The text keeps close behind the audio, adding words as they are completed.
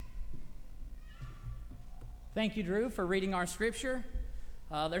Thank you, Drew, for reading our scripture.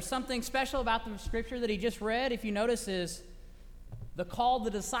 There's something special about the scripture that he just read. If you notice, is the call the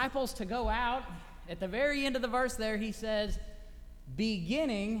disciples to go out. At the very end of the verse there, he says,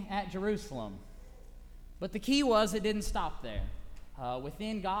 beginning at Jerusalem. But the key was it didn't stop there.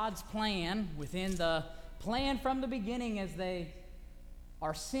 Within God's plan, within the plan from the beginning as they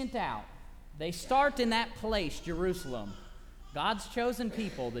are sent out, they start in that place, Jerusalem, God's chosen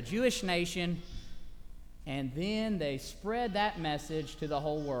people, the Jewish nation, and then they spread that message to the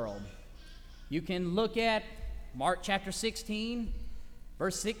whole world. You can look at Mark chapter 16,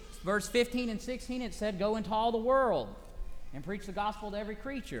 verse 15 and 16. It said, go into all the world and preach the gospel to every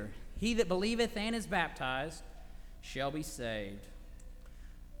creature. He that believeth and is baptized shall be saved.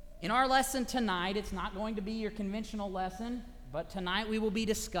 In our lesson tonight, it's not going to be your conventional lesson, but tonight we will be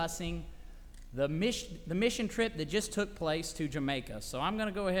discussing the mission trip that just took place to Jamaica. So I'm going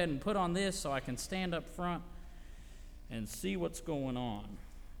to go ahead and put on this so I can stand up front and see what's going on.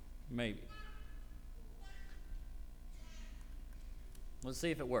 Maybe. Let's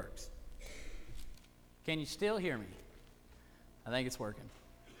see if it works. Can you still hear me? I think it's working.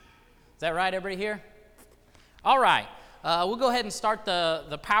 Is that right, everybody here? All right. We'll go ahead and start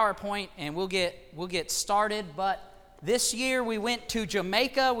the PowerPoint, and we'll get started. But this year we went to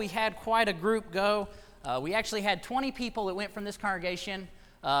Jamaica. We had quite a group go. We actually had 20 people that went from this congregation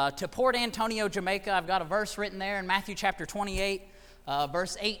to Port Antonio, Jamaica. I've got a verse written there in Matthew chapter 28,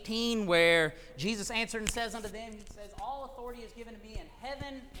 verse 18, where Jesus answered and says unto them, he says, all authority is given to me in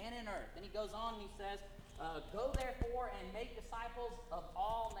heaven and in earth. And he goes on and he says, go therefore and make disciples of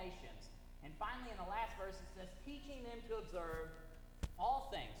all nations. And finally in the last verse it says, teaching them to observe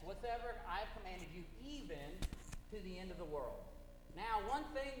all things, whatsoever I have commanded you, even to the end of the world. Now, one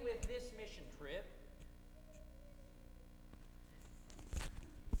thing with this mission trip,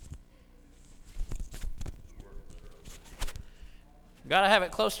 got to have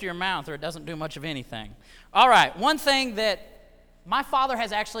it close to your mouth or it doesn't do much of anything. All right, one thing that my father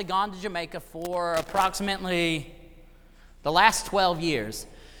has actually gone to Jamaica for approximately the last 12 years.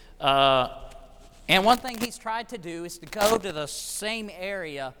 And one thing he's tried to do is to go to the same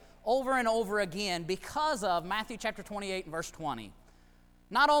area over and over again because of Matthew chapter 28 and verse 20.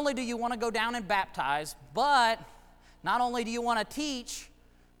 Not only do you want to go down and baptize, but not only do you want to teach,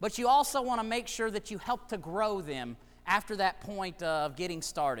 but you also want to make sure that you help to grow them after that point of getting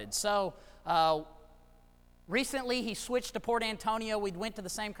started. So recently he switched to Port Antonio. We went to the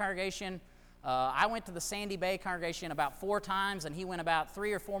same congregation. I went to the Sandy Bay congregation about 4 times, and he went about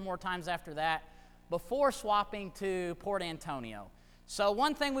 3 or 4 more times after that before swapping to Port Antonio. So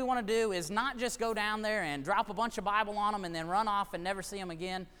one thing we want to do is not just go down there and drop a bunch of Bible on them and then run off and never see them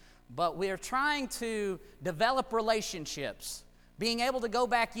again, but we're trying to develop relationships, being able to go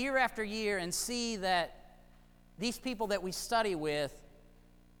back year after year and see that these people that we study with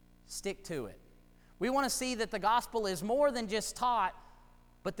stick to it. We want to see that the gospel is more than just taught,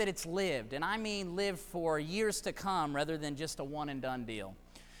 but that it's lived, and I mean lived for years to come rather than just a one-and-done deal.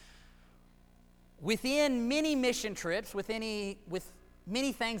 Within many mission trips, with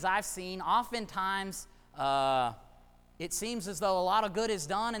many things I've seen, oftentimes it seems as though a lot of good is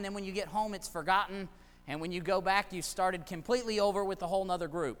done, and then when you get home, it's forgotten, and when you go back, you started completely over with a whole nother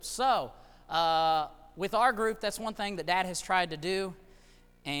group. So, with our group, that's one thing that Dad has tried to do,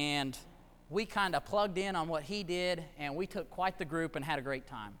 and we kind of plugged in on what he did, and we took quite the group and had a great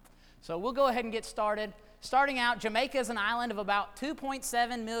time. So we'll go ahead and get started. Starting out, Jamaica is an island of about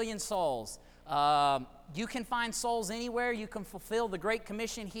 2.7 million souls. You can find souls anywhere. You can fulfill the Great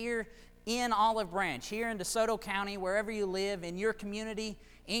Commission here in Olive Branch, here in DeSoto County, wherever you live, in your community,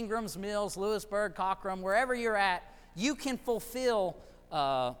 Ingrams Mills, Lewisburg, Cockrum, wherever you're at, you can fulfill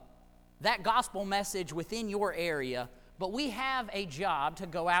that gospel message within your area. But we have a job to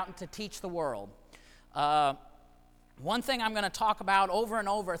go out and to teach the world. One thing I'm going to talk about over and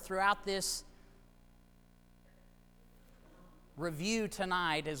over throughout this review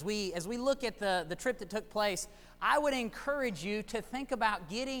tonight, as we look at the trip that took place, I would encourage you to think about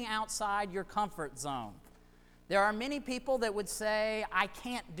getting outside your comfort zone. There are many people that would say, I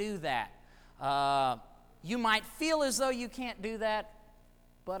can't do that. You might feel as though you can't do that,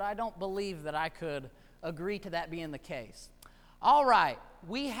 but I don't believe that I could agree to that being the case. All right,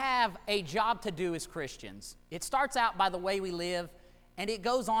 we have a job to do as Christians. It starts out by the way we live, and it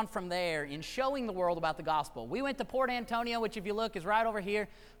goes on from there in showing the world about the gospel. We went to Port Antonio, which if you look is right over here.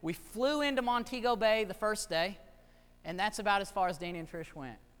 We flew into Montego Bay the first day, and that's about as far as Danny and Trish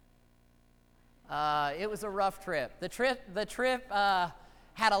went. It was a rough trip. The trip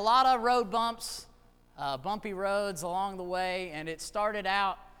had a lot of road bumps, bumpy roads along the way, and it started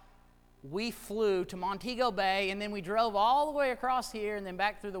out we flew to Montego Bay, and then we drove all the way across here and then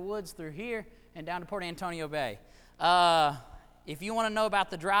back through the woods through here and down to Port Antonio Bay. If you want to know about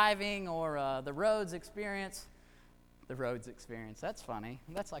the driving or the roads experience, that's funny.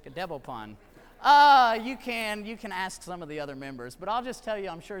 That's like a devil pun. You can ask some of the other members, but I'll just tell you,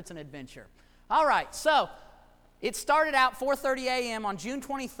 I'm sure it's an adventure. All right, so it started out 4:30 a.m. on June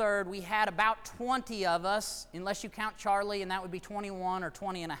 23rd. We had about 20 of us, unless you count Charlie, and that would be 21 or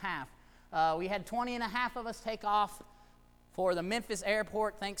 20 and a half. We had 20 and a half of us take off for the Memphis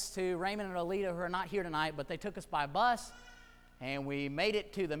airport, thanks to Raymond and Alita, who are not here tonight, but they took us by bus, and we made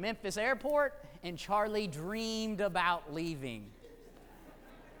it to the Memphis airport, and Charlie dreamed about leaving.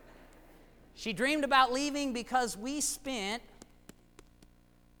 She dreamed about leaving because we spent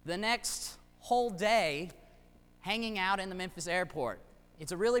the next whole day hanging out in the Memphis airport.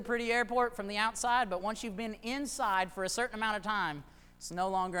 It's a really pretty airport from the outside, but once you've been inside for a certain amount of time, it's no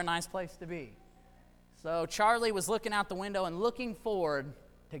longer a nice place to be. So Charlie was looking out the window and looking forward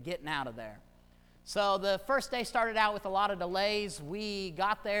to getting out of there. So the first day started out with a lot of delays. We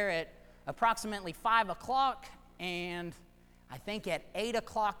got there at approximately 5 o'clock, and I think at 8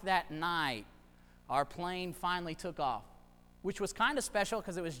 o'clock that night, our plane finally took off, which was kind of special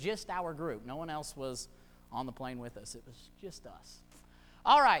because it was just our group. No one else was on the plane with us. It was just us.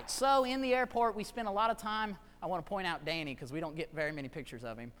 All right, so in the airport, we spent a lot of time. I want to point out Danny because we don't get very many pictures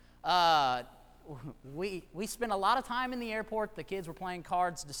of him. We spent a lot of time in the airport. The kids were playing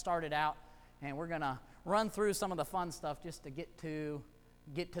cards to start it out, and we're going to run through some of the fun stuff just to get to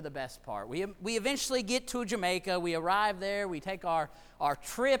the best part. We eventually get to Jamaica. We arrive there. We take our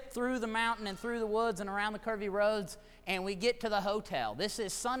trip through the mountain and through the woods and around the curvy roads, and we get to the hotel. This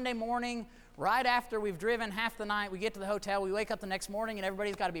is Sunday morning. Right after we've driven half the night, we get to the hotel. We wake up the next morning, and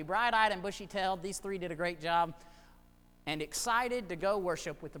everybody's got to be bright-eyed and bushy-tailed. These three did a great job, and excited to go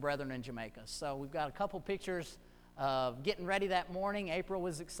worship with the brethren in Jamaica. So we've got a couple pictures of getting ready that morning. April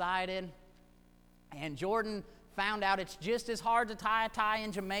was excited, and Jordan found out it's just as hard to tie a tie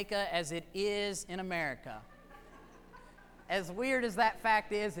in Jamaica as it is in America. As weird as that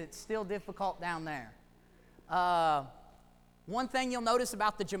fact is, it's still difficult down there. One thing you'll notice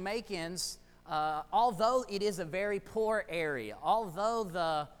about the Jamaicans, although it is a very poor area,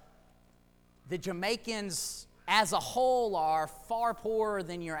 although the Jamaicans as a whole are far poorer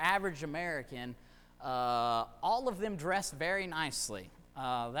than your average American, all of them dress very nicely.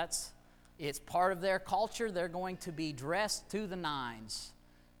 It's part of their culture. They're going to be dressed to the nines.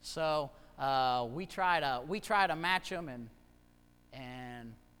 So we try to match them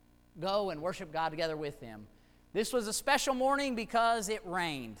and go and worship God together with them. This was a special morning because it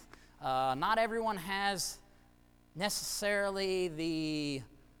rained. Not everyone has necessarily the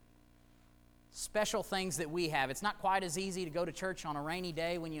special things that we have. It's not quite as easy to go to church on a rainy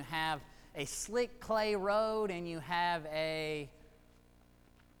day when you have a slick clay road and you have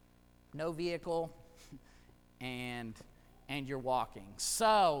no vehicle and you're walking.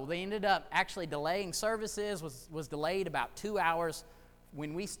 So they ended up actually delaying services, was delayed about 2 hours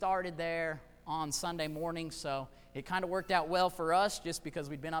when we started there on Sunday morning. So it kind of worked out well for us just because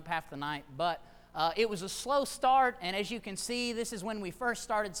we'd been up half the night. But it was a slow start, and as you can see, this is when we first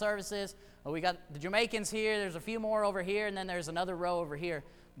started services. We got the Jamaicans here, there's a few more over here, and then there's another row over here.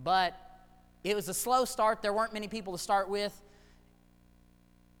 But it was a slow start. There weren't many people to start with,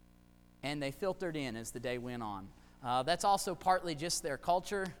 and they filtered in as the day went on. That's also partly just their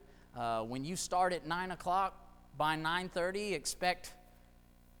culture. When you start at 9 o'clock, by 9:30, expect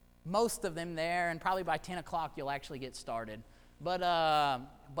most of them there, and probably by 10 o'clock you'll actually get started. But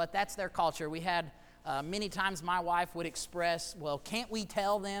that's their culture. We had many times my wife would express, well, can't we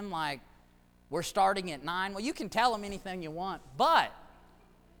tell them, like, we're starting at 9? Well, you can tell them anything you want, but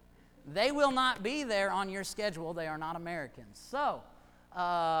they will not be there on your schedule. They are not Americans. So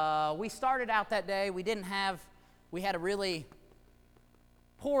we started out that day. We had a really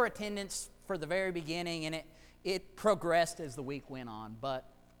poor attendance for the very beginning, and it progressed as the week went on. But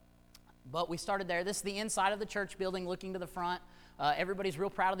we started there. This is the inside of the church building looking to the front. Everybody's real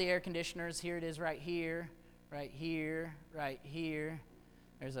proud of the air conditioners. Here it is right here, right here, right here.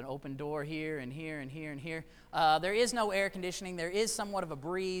 There's an open door here and here and here and here. There is no air conditioning. There is somewhat of a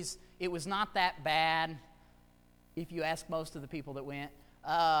breeze. It was not that bad if you ask most of the people that went.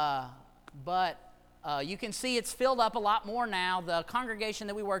 But you can see it's filled up a lot more now. The congregation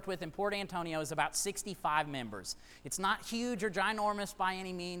that we worked with in Port Antonio is about 65 members. It's not huge or ginormous by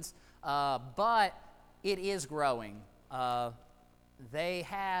any means, but it is growing. They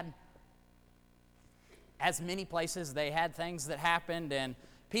had, as many places, they had things that happened, and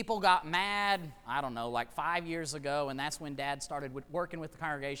people got mad, I don't know, like 5 years ago, and that's when Dad started working with the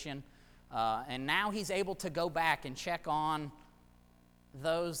congregation. And now he's able to go back and check on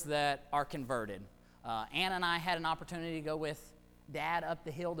those that are converted. Anna and I had an opportunity to go with Dad up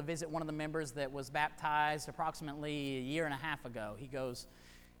the hill to visit one of the members that was baptized approximately a year and a half ago.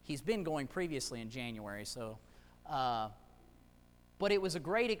 He's been going previously in January, but it was a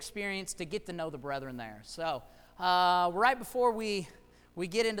great experience to get to know the brethren there. So right before we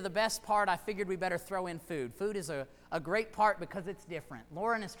get into the best part, I figured we better throw in food. Food is a great part because it's different.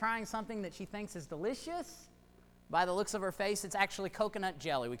 Lauren is trying something that she thinks is delicious. By the looks of her face, it's actually coconut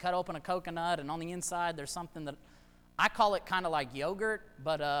jelly. We cut open a coconut, and on the inside there's something that I call it kind of like yogurt,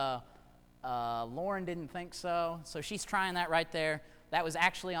 but Lauren didn't think so. So she's trying that right there. That was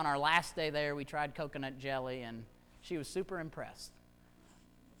actually on our last day there. We tried coconut jelly, and she was super impressed.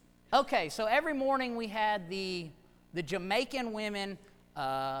 Okay, so every morning we had the Jamaican women.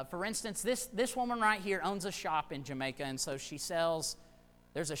 For instance, this woman right here owns a shop in Jamaica, and so she sells,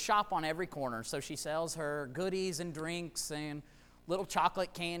 there's a shop on every corner, so she sells her goodies and drinks and little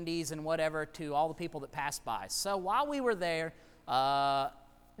chocolate candies and whatever to all the people that pass by. So while we were there,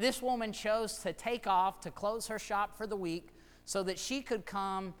 this woman chose to take off to close her shop for the week so that she could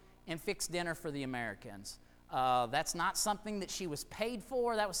come and fix dinner for the Americans. That's not something that she was paid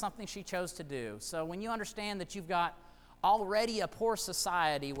for. That was something she chose to do. So when you understand that you've got already a poor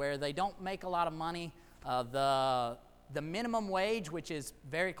society where they don't make a lot of money, the minimum wage, which is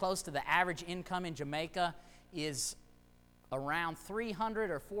very close to the average income in Jamaica, is around $300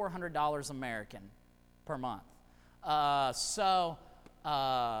 or $400 American per month. So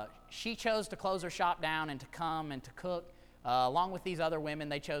she chose to close her shop down and to come and to cook. Along with these other women,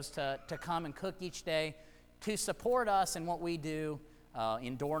 they chose to come and cook each day to support us in what we do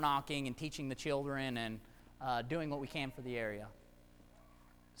in door knocking and teaching the children and doing what we can for the area.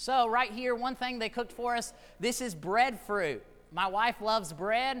 So right here, one thing they cooked for us, this is breadfruit. My wife loves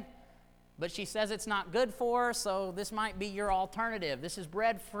bread, but she says it's not good for her, so this might be your alternative. This is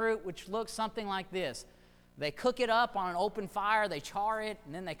breadfruit, which looks something like this. They cook it up on an open fire, they char it,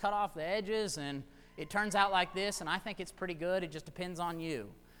 and then they cut off the edges, and it turns out like this, and I think it's pretty good. It just depends on you.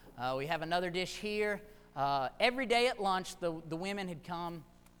 We have another dish here. Every day at lunch, the women had come,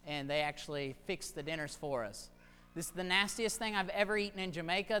 and they actually fixed the dinners for us. This is the nastiest thing I've ever eaten in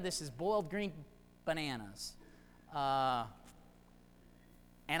Jamaica. This is boiled green bananas. And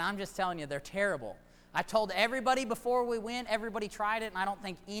I'm just telling you, they're terrible. I told everybody before we went, everybody tried it, and I don't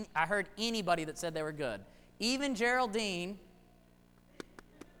think I heard anybody that said they were good. Even Geraldine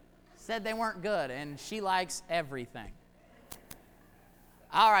said they weren't good, and she likes everything.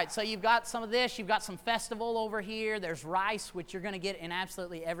 All right, so you've got some of this. You've got some festival over here. There's rice, which you're going to get in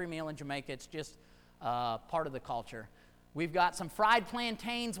absolutely every meal in Jamaica. It's just part of the culture. We've got some fried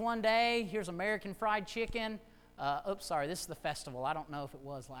plantains one day. Here's American fried chicken. Oops, sorry, this is the festival. I don't know if it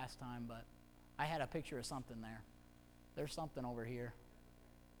was last time, but I had a picture of something there. There's something over here.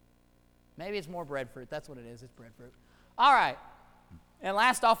 Maybe it's more breadfruit. That's what it is. It's breadfruit. All right. And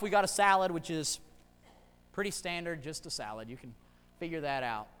last off, we got a salad, which is pretty standard, just a salad. You can figure that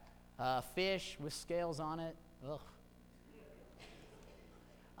out. Fish with scales on it. Ugh.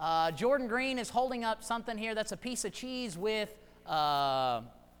 Jordan Green is holding up something here. That's a piece of cheese with a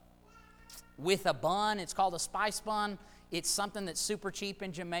bun. It's called a spice bun. It's something that's super cheap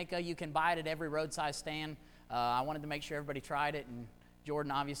in Jamaica. You can buy it at every roadside stand. I wanted to make sure everybody tried it, and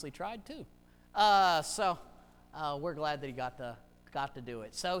Jordan obviously tried too. So we're glad that he got to do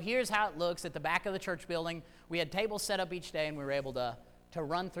it. So here's how it looks at the back of the church building. We had tables set up each day, and we were able to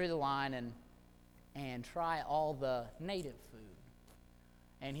run through the line and try all the native food.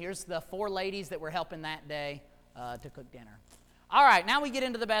 And here's the 4 ladies that were helping that day to cook dinner. All right, now we get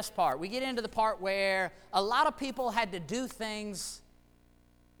into the best part. We get into the part where a lot of people had to do things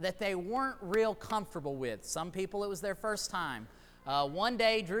that they weren't real comfortable with. Some people, it was their first time. One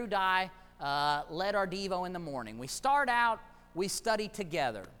day, Drew Dye led our Devo in the morning. We start out, we study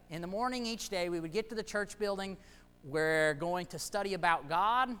together. In the morning each day, we would get to the church building. We're going to study about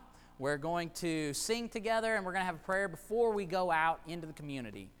God. We're going to sing together, and we're going to have a prayer before we go out into the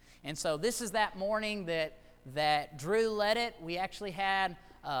community. And so this is that morning that Drew led it. We actually had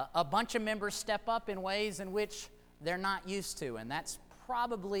a bunch of members step up in ways in which they're not used to, and that's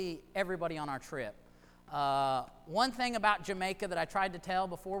probably everybody on our trip. One thing about Jamaica that I tried to tell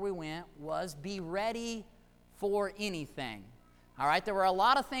before we went was be ready for anything. All right, there were a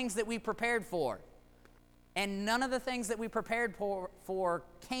lot of things that we prepared for, and none of the things that we prepared for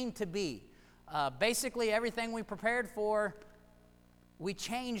came to be. Basically, everything we prepared for, we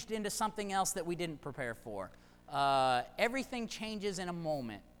changed into something else that we didn't prepare for. Everything changes in a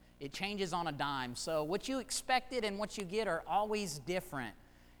moment. It changes on a dime. So what you expected and what you get are always different.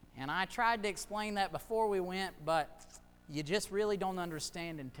 And I tried to explain that before we went, but you just really don't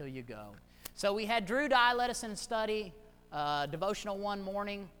understand until you go. So we had Drew Dye led us in study, devotional one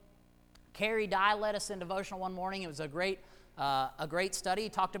morning. Carrie Dye led us in devotional one morning. It was a great study. He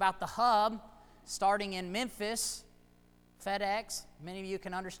talked about the hub starting in Memphis, FedEx. Many of you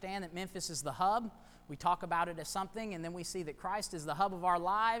can understand that Memphis is the hub. We talk about it as something, and then we see that Christ is the hub of our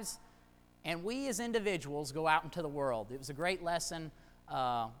lives, and we as individuals go out into the world. It was a great lesson,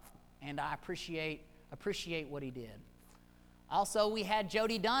 and I appreciate what he did. Also, we had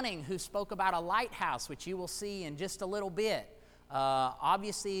Jody Dunning, who spoke about a lighthouse, which you will see in just a little bit.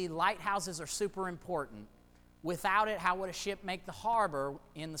 Obviously, lighthouses are super important. Without it, how would a ship make the harbor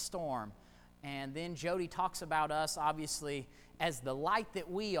in the storm? And then Jody talks about us, obviously, as the light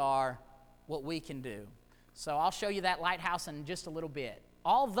that we are, what we can do. So I'll show you that lighthouse in just a little bit.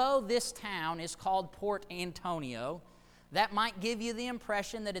 Although this town is called Port Antonio, that might give you the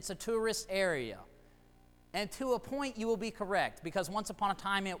impression that it's a tourist area. And to a point, you will be correct, because once upon a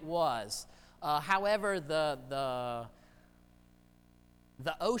time it was. However, the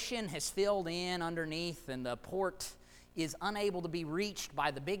ocean has filled in underneath, and the port is unable to be reached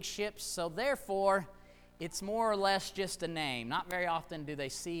by the big ships, so therefore, it's more or less just a name. Not very often do they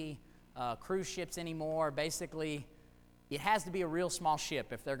see cruise ships anymore. Basically, it has to be a real small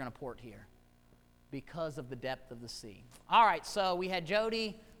ship if they're going to port here because of the depth of the sea. All right, so we had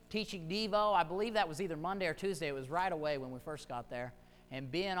Jody teaching Devo. I believe that was either Monday or Tuesday. It was right away when we first got there.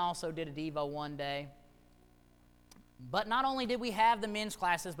 And Ben also did a Devo one day. But not only did we have the men's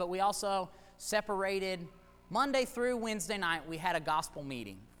classes, but we also separated Monday through Wednesday night. We had a gospel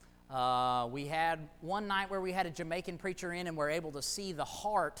meeting. We had one night where we had a Jamaican preacher in, and we're able to see the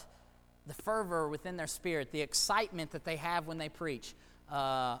heart, the fervor within their spirit, the excitement that they have when they preach.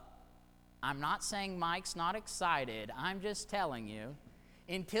 I'm not saying Mike's not excited. I'm just telling you,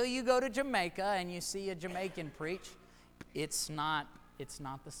 until you go to Jamaica and you see a Jamaican preach, it's not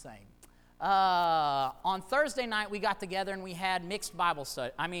the same. On Thursday night, we got together and we had mixed Bible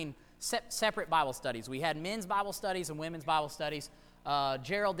study. Separate Bible studies. We had men's Bible studies and women's Bible studies.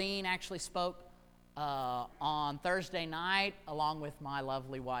 Geraldine actually spoke on Thursday night along with my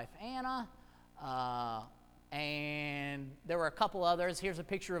lovely wife Anna, and there were a couple others. Here's a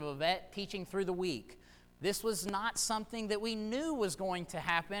picture of Yvette teaching through the week. This was not something that we knew was going to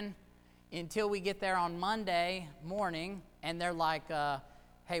happen until we get there on Monday morning, and they're like,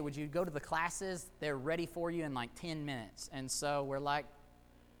 hey, would you go to the classes? They're ready for you in like 10 minutes. And so we're like,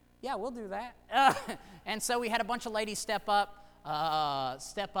 yeah, we'll do that. And so we had a bunch of ladies step up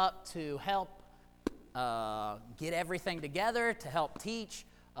to help get everything together, to help teach.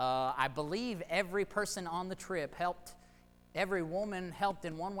 I believe every person on the trip helped. Every woman helped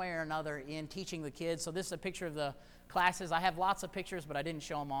in one way or another in teaching the kids. So this is a picture of the classes. I have lots of pictures, but I didn't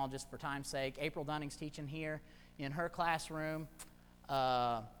show them all just for time's sake. April Dunning's teaching here in her classroom.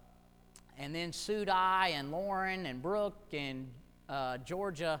 And then Sue Dye and Lauren and Brooke and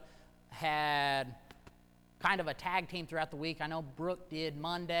Georgia had kind of a tag team throughout the week. I know Brooke did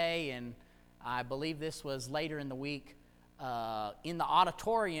Monday, and I believe this was later in the week. In the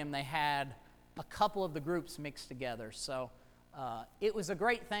auditorium, they had a couple of the groups mixed together. So it was a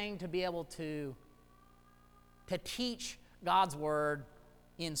great thing to be able to teach God's Word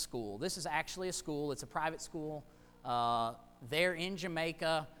in school. This is actually a school. It's a private school. There in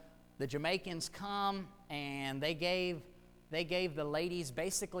Jamaica, the Jamaicans come and they gave the ladies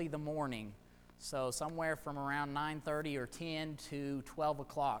basically the morning. So somewhere from around 9:30 or 10 to 12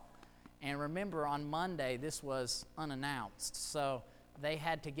 o'clock. And remember, on Monday, this was unannounced. So they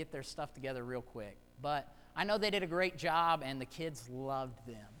had to get their stuff together real quick. But I know they did a great job, and the kids loved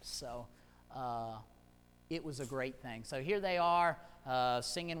them. So it was a great thing. So here they are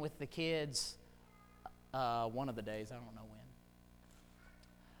singing with the kids one of the days. I don't know when.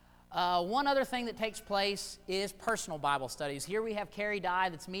 One other thing that takes place is personal Bible studies. Here we have Carrie Dye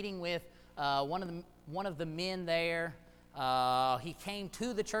that's meeting with one of the men there. He came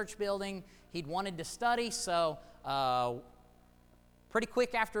to the church building. He'd wanted to study, so pretty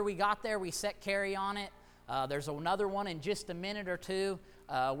quick after we got there, we set Carrie on it. There's another one in just a minute or two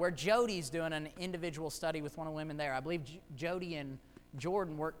where Jody's doing an individual study with one of the women there. I believe Jody and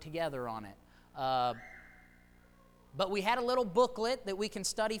Jordan worked together on it. But we had a little booklet that we can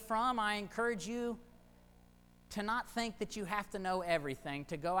study from. I encourage you to not think that you have to know everything,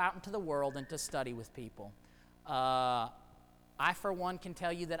 to go out into the world and to study with people. I, for one, can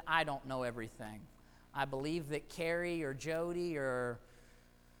tell you that I don't know everything. I believe that Carrie or Jody or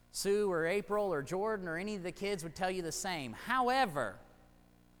Sue or April or Jordan or any of the kids would tell you the same. However,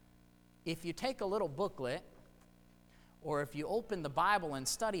 if you take a little booklet or if you open the Bible and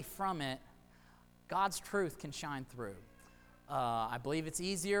study from it, God's truth can shine through. I believe it's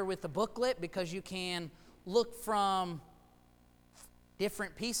easier with the booklet because you can look from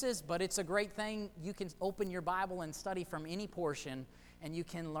different pieces, but it's a great thing. You can open your Bible and study from any portion, and you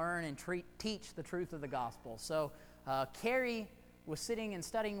can learn and teach the truth of the gospel. So Carrie was sitting and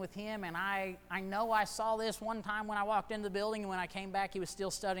studying with him, and I know I saw this one time when I walked into the building, and when I came back, he was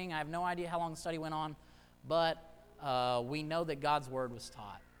still studying. I have no idea how long the study went on, but we know that God's word was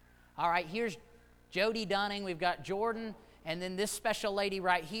taught. All right, here's Jody Dunning. We've got Jordan, and then this special lady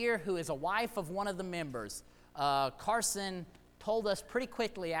right here who is a wife of one of the members. Carson told us pretty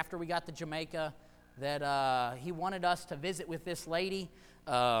quickly after we got to Jamaica that he wanted us to visit with this lady.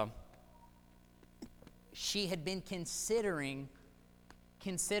 She had been considering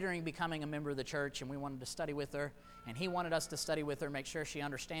becoming a member of the church, and we wanted to study with her, and he wanted us to study with her, make sure she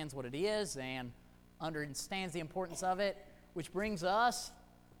understands what it is and understands the importance of it, which brings us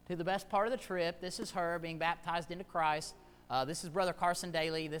to the best part of the trip. This is her being baptized into Christ. This is Brother Carson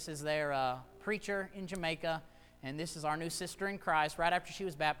Daly. This is their preacher in Jamaica, and this is our new sister in Christ right after she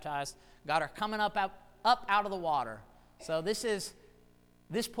was baptized. Got her coming up out of the water. So this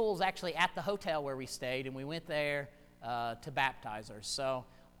pool is actually at the hotel where we stayed, and we went there to baptize her. So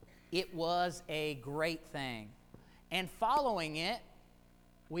it was a great thing. And following it,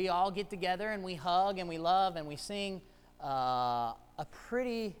 we all get together and we hug and we love and we sing a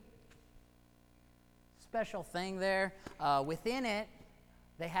pretty special thing there. Within it,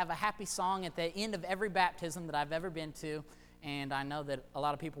 they have a happy song at the end of every baptism that I've ever been to, and I know that a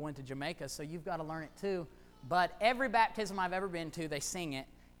lot of people went to Jamaica, so you've got to learn it too. But every baptism I've ever been to, they sing it,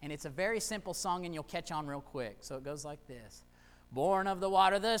 and it's a very simple song, and you'll catch on real quick. So it goes like this. Born of the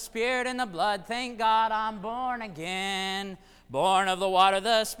water, the Spirit, and the blood, thank God I'm born again. Born of the water,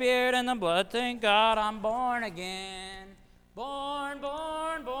 the Spirit, and the blood, thank God I'm born again. Born,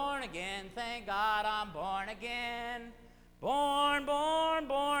 born, born again, thank God I'm born again. Born, born,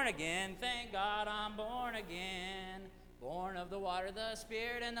 born again, thank God I'm born again. Born of the water, the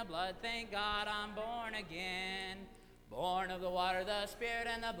Spirit, and the blood, thank God I'm born again. Born of the water, the Spirit,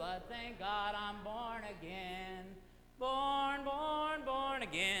 and the blood, thank God I'm born again. Born, born, born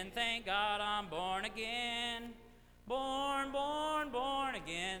again, thank God I'm born again. Born, born, born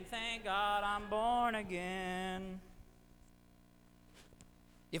again, thank God I'm born again.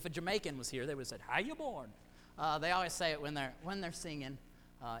 If a Jamaican was here, they would have said, "How you born?" They always say it when they're singing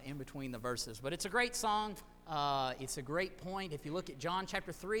in between the verses. But it's a great song. It's a great point. If you look at John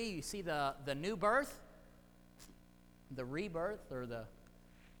chapter 3, you see the new birth, the rebirth, or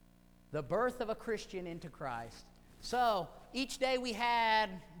the birth of a Christian into Christ. So each day we had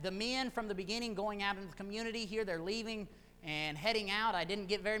the men from the beginning going out into the community. Here they're leaving and heading out. I didn't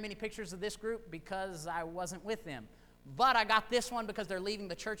get very many pictures of this group because I wasn't with them. But I got this one because they're leaving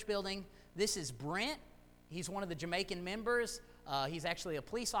the church building. This is Brent. He's one of the Jamaican members. He's actually a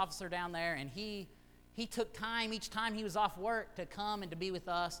police officer down there, and he took time each time he was off work to come and to be with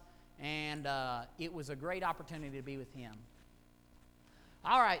us, and it was a great opportunity to be with him.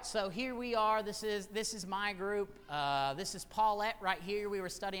 All right, so here we are. This is my group. This is Paulette right here we were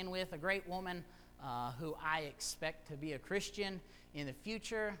studying with, a great woman who I expect to be a Christian in the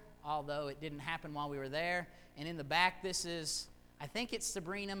future, although it didn't happen while we were there. And in the back, this is, I think it's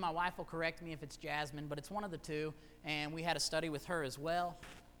Sabrina. My wife will correct me if it's Jasmine, but it's one of the two, and we had a study with her as well.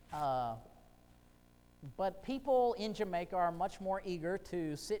 But people in Jamaica are much more eager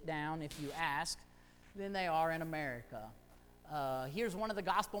to sit down if you ask than they are in America. Here's one of the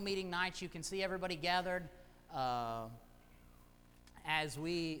gospel meeting nights. You can see everybody gathered as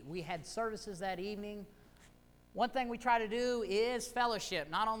we had services that evening. One thing we try to do is fellowship,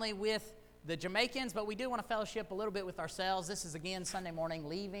 not only with the Jamaicans, but we do want to fellowship a little bit with ourselves. This is, again, Sunday morning,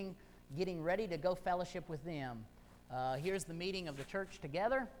 leaving, getting ready to go fellowship with them. Here's the meeting of the church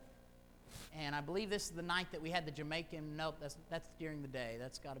together. And I believe this is the night that we had the Jamaican. Nope, that's during the day.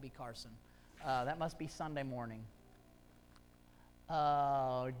 That's got to be Carson. That must be Sunday morning.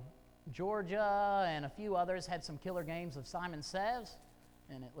 Georgia and a few others had some killer games of Simon Says,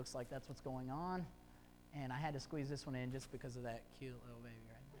 and it looks like that's what's going on. And I had to squeeze this one in just because of that cute little baby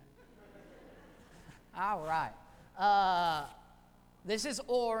right there. All right. This is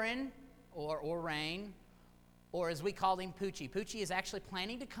Oren, or Orain, or as we called him, Poochie. Poochie is actually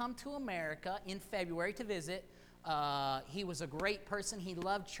planning to come to America in February to visit. He was a great person. He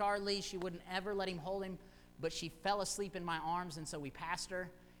loved Charlie. She wouldn't ever let him hold him, but she fell asleep in my arms, and so we passed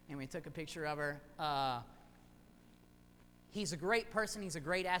her, and we took a picture of her. He's a great person. He's a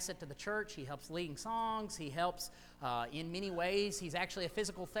great asset to the church. He helps leading songs. He helps in many ways. He's actually a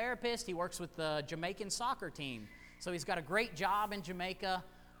physical therapist. He works with the Jamaican soccer team. So he's got a great job in Jamaica,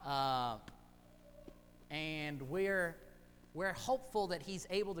 and we're hopeful that he's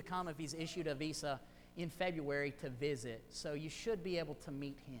able to come if he's issued a visa in February to visit. So you should be able to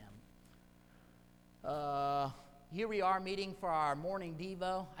meet him. Here we are meeting for our morning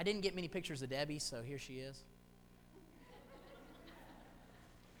Devo. I didn't get many pictures of Debbie, so here she is.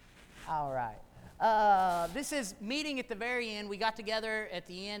 All right. This is meeting at the very end. We got together at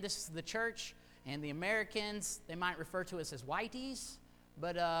the end. This is the church, and the Americans, they might refer to us as whiteys,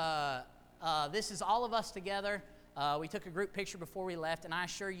 but this is all of us together. We took a group picture before we left, and I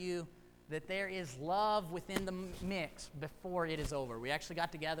assure you that there is love within the mix before it is over. We actually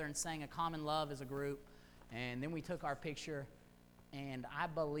got together and sang A Common Love as a group, and then we took our picture, and I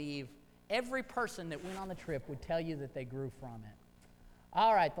believe every person that went on the trip would tell you that they grew from it.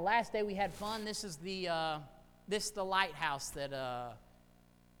 All right, the last day we had fun. This is the lighthouse that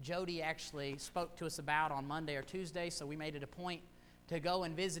Jody actually spoke to us about on Monday or Tuesday, so we made it a point to go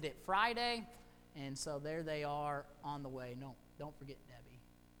and visit it Friday, and so there they are on the way. No, don't forget Debbie.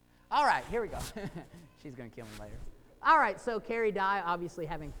 All right, here we go. She's going to kill me later. All right, so Carrie Dye obviously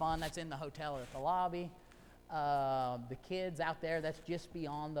having fun. That's in the hotel at the lobby. The kids out there, that's just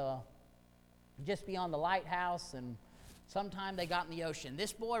beyond the lighthouse, and sometime they got in the ocean.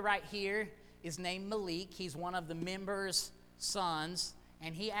 This boy right here is named Malik. He's one of the members' sons,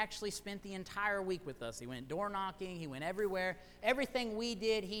 and he actually spent the entire week with us. He went door knocking. He went everywhere. Everything we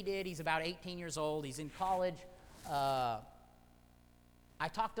did, he did. He's about 18 years old. He's in college. I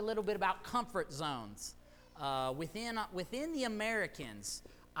talked a little bit about comfort zones. Within the Americans,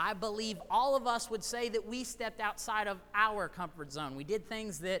 I believe all of us would say that we stepped outside of our comfort zone. We did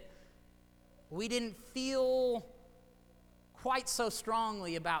things that we didn't feel quite so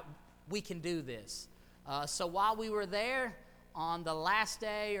strongly about. We can do this. So while we were there on the last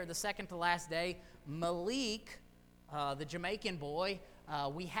day or the second to last day, Malik, the Jamaican boy,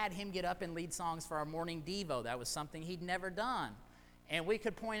 we had him get up and lead songs for our morning Devo. That was something he'd never done. And we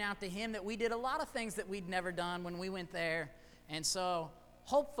could point out to him that we did a lot of things that we'd never done when we went there. And so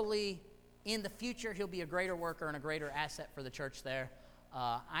hopefully in the future he'll be a greater worker and a greater asset for the church there.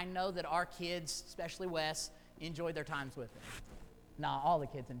 I know that our kids, especially Wes, enjoyed their times with him. Nah, all the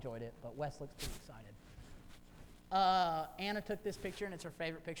kids enjoyed it, but Wes looks pretty excited. Anna took this picture, and it's her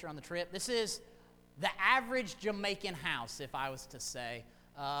favorite picture on the trip. This is the average Jamaican house, if I was to say.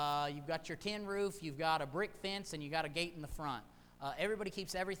 You've got your tin roof, you've got a brick fence, and you got a gate in the front. Everybody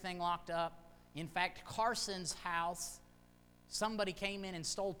keeps everything locked up. In fact, Carson's house, somebody came in and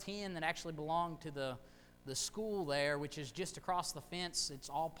stole tin that actually belonged to the school there, which is just across the fence. It's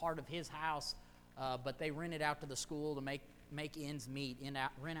all part of his house, but they rent it out to the school to make ends meet,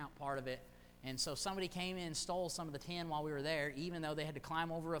 rent out part of it. And so somebody came in and stole some of the tin while we were there, even though they had to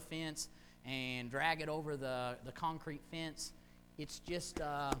climb over a fence and drag it over the concrete fence. It's just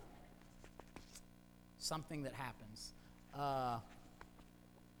something that happens.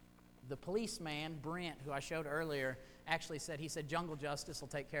 The policeman, Brent, who I showed earlier, actually said, he said, jungle justice will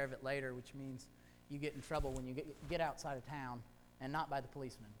take care of it later, which means you get in trouble when you get outside of town and not by the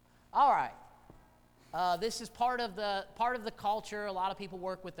policeman. All right. This is part of the culture. A lot of people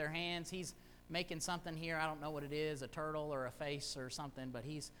work with their hands. He's making something here. I don't know what it is, a turtle or a face or something, but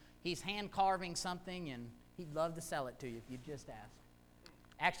he's hand carving something, and he'd love to sell it to you if you'd just ask.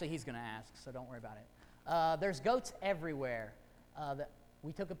 Actually, he's going to ask, so don't worry about it. There's goats everywhere.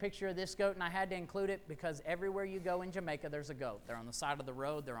 We took a picture of this goat, and I had to include it because everywhere you go in Jamaica, there's a goat. They're on the side of the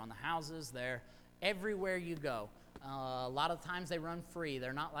road. They're on the houses. They're everywhere you go. A lot of times they run free.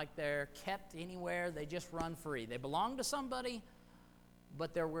 They're not like they're kept anywhere. They just run free. They belong to somebody,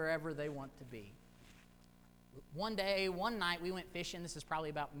 but they're wherever they want to be. One night, we went fishing. This is probably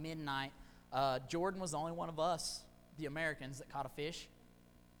about midnight. Jordan was the only one of us, the Americans, that caught a fish.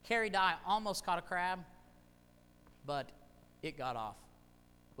 Carrie Dye almost caught a crab, but it got off.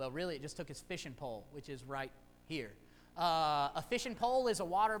 Well, really, it just took his fishing pole, which is right here. A fishing pole is a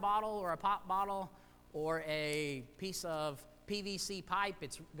water bottle or a pop bottle or a piece of PVC pipe.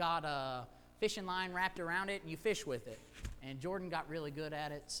 It's got a fishing line wrapped around it, and you fish with it. And Jordan got really good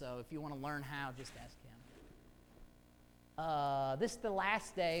at it, so if you want to learn how, just ask him. This is the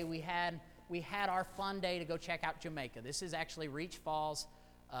last day. We had our fun day to go check out Jamaica. This is actually Reach Falls.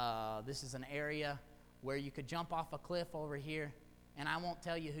 This is an area where you could jump off a cliff over here, and I won't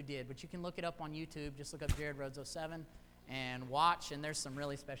tell you who did, but you can look it up on YouTube. Just look up Jared Rhodes 07 and watch, and there's some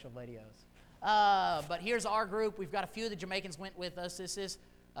really special videos. But here's our group. We've got a few of the Jamaicans went with us. This is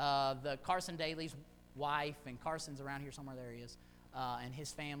the Carson Daly's wife, and Carson's around here somewhere. There he is, and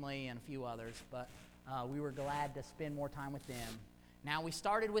his family and a few others. But we were glad to spend more time with them. Now, we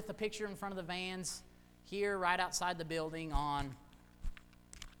started with a picture in front of the vans, here right outside the building on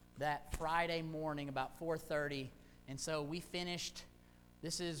that Friday morning about 4:30. And so we finished.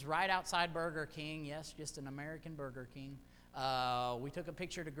 This is right outside Burger King. Yes, just an American Burger King. We took a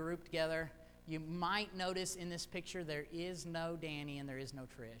picture to group together. You might notice in this picture there is no Danny and there is no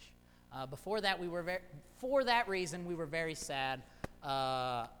Trish. For that reason, we were very sad.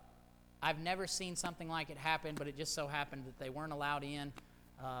 I've never seen something like it happen, but it just so happened that they weren't allowed in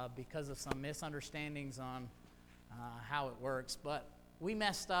because of some misunderstandings on how it works. But we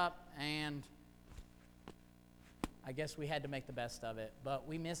messed up, and I guess we had to make the best of it. But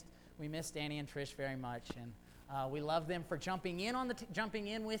we missed Danny and Trish very much, and we love them for jumping in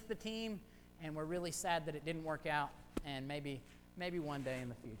with the team, and we're really sad that it didn't work out, and maybe one day in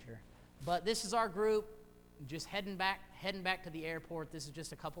the future. But this is our group, just heading back to the airport. This is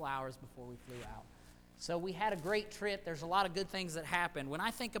just a couple hours before we flew out. So we had a great trip. There's a lot of good things that happened. When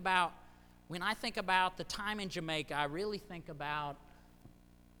I think about the time in Jamaica, I really think about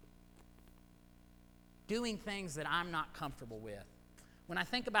doing things that I'm not comfortable with. When I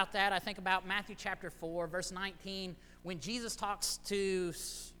think about that, I think about Matthew chapter 4, verse 19, when Jesus talks to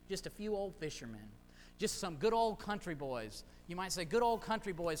just a few old fishermen, just some good old country boys. You might say good old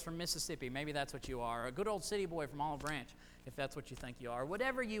country boys from Mississippi. Maybe that's what you are. Or a good old city boy from Olive Branch, if that's what you think you are.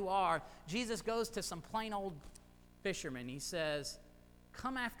 Whatever you are, Jesus goes to some plain old fishermen. He says,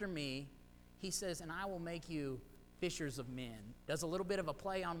 "Come after me," he says, "and I will make you fishers of men." Does a little bit of a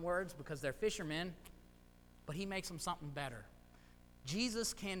play on words because they're fishermen, but he makes them something better.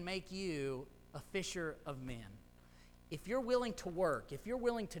 Jesus can make you a fisher of men. If you're willing to work, if you're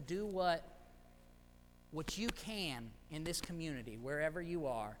willing to do what you can in this community, wherever you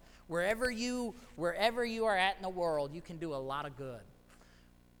are, wherever you are at in the world, you can do a lot of good.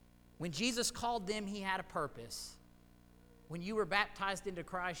 When Jesus called them, he had a purpose. When you were baptized into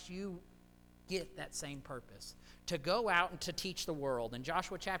Christ, you get that same purpose, to go out and to teach the world. In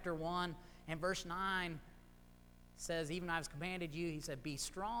Joshua chapter 1 and verse 9 says, "Even I have commanded you," he said, "be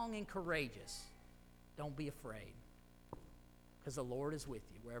strong and courageous. Don't be afraid, because the Lord is with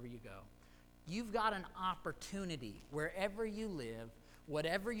you wherever you go." You've got an opportunity wherever you live,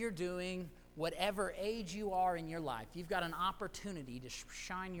 whatever you're doing, whatever age you are in your life. You've got an opportunity to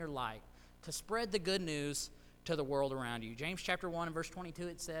shine your light, to spread the good news to the world around you. James chapter 1 and verse 22,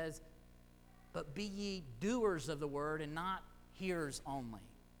 it says, "But be ye doers of the word and not hearers only."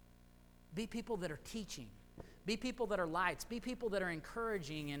 Be people that are teaching. Be people that are lights. Be people that are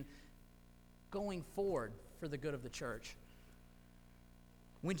encouraging and going forward for the good of the church.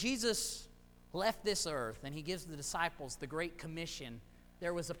 When Jesus left this earth and he gives the disciples the Great Commission,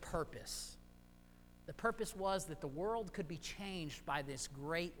 there was a purpose. The purpose was that the world could be changed by this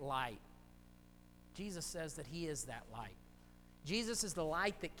great light. Jesus says that he is that light. Jesus is the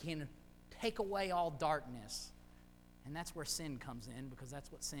light that can take away all darkness. And that's where sin comes in, because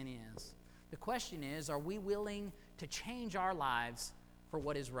that's what sin is. The question is, are we willing to change our lives for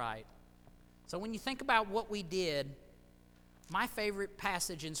what is right? So when you think about what we did, my favorite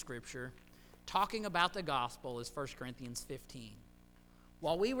passage in Scripture talking about the gospel is 1 Corinthians 15.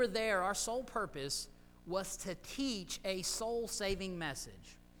 While we were there, our sole purpose was to teach a soul-saving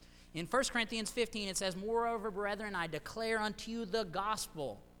message. In 1 Corinthians 15, it says, "Moreover, brethren, I declare unto you the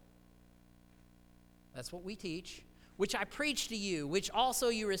gospel." That's what we teach. "Which I preached to you, which also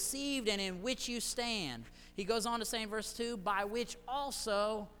you received, and in which you stand." He goes on to say in verse 2, "By which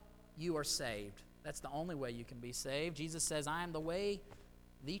also you are saved." That's the only way you can be saved. Jesus says, "I am the way,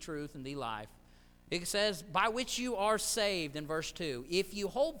 the truth, and the life." It says, "By which you are saved," in verse 2, "if you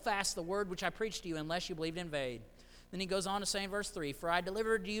hold fast the word which I preached to you, unless you believed in vain." Then he goes on to say in verse 3, "For I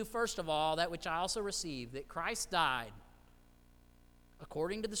delivered to you first of all that which I also received, that Christ died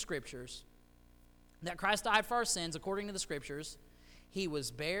according to the Scriptures, that Christ died for our sins according to the Scriptures. He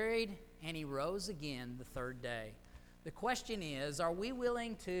was buried, and he rose again the third day." The question is, are we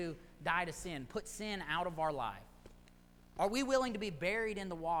willing to die to sin, put sin out of our life? Are we willing to be buried in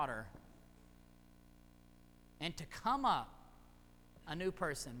the water and to come up a new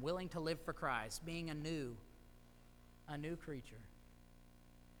person, willing to live for Christ, being a new creature?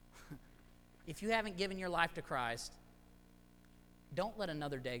 If you haven't given your life to Christ, don't let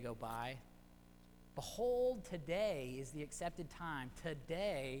another day go by. Behold, today is the accepted time.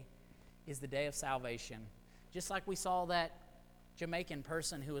 Today is the day of salvation. Just like we saw that Jamaican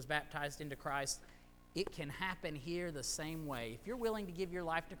person who was baptized into Christ, it can happen here the same way. If you're willing to give your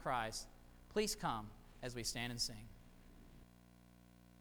life to Christ, please come as we stand and sing.